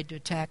afraid to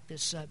attack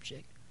this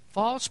subject.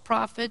 False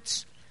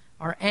prophets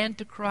are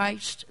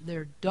antichrist,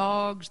 they're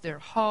dogs, they're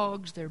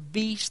hogs, they're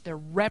beasts, they're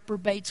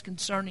reprobates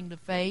concerning the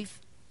faith.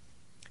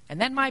 And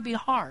that might be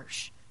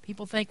harsh.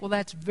 People think, well,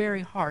 that's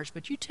very harsh.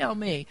 But you tell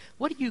me,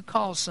 what do you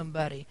call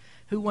somebody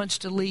who wants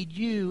to lead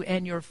you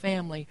and your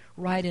family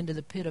right into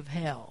the pit of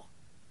hell?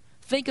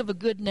 Think of a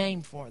good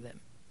name for them,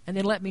 and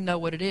then let me know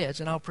what it is,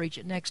 and I'll preach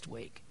it next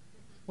week.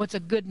 What's a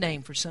good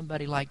name for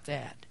somebody like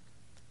that?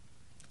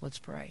 Let's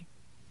pray.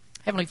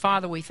 Heavenly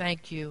Father, we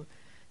thank you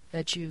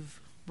that you've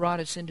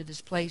brought us into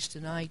this place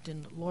tonight.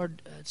 And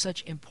Lord,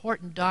 such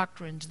important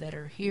doctrines that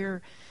are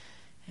here.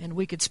 And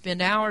we could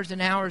spend hours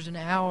and hours and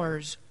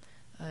hours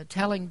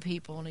telling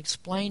people and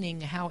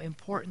explaining how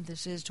important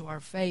this is to our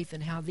faith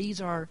and how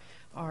these are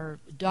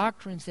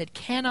doctrines that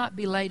cannot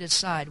be laid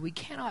aside. We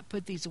cannot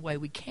put these away.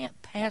 We can't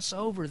pass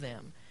over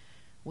them.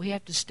 We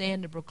have to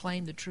stand and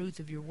proclaim the truth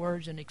of your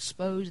words and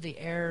expose the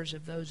errors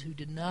of those who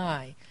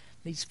deny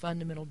these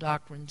fundamental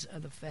doctrines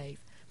of the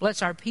faith.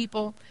 Bless our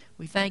people.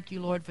 We thank you,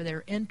 Lord, for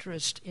their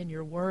interest in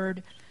your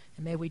word.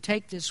 And may we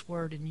take this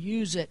word and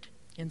use it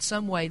in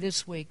some way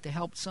this week to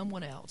help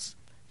someone else.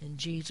 In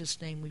Jesus'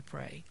 name we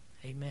pray.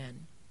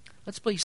 Amen. Let's please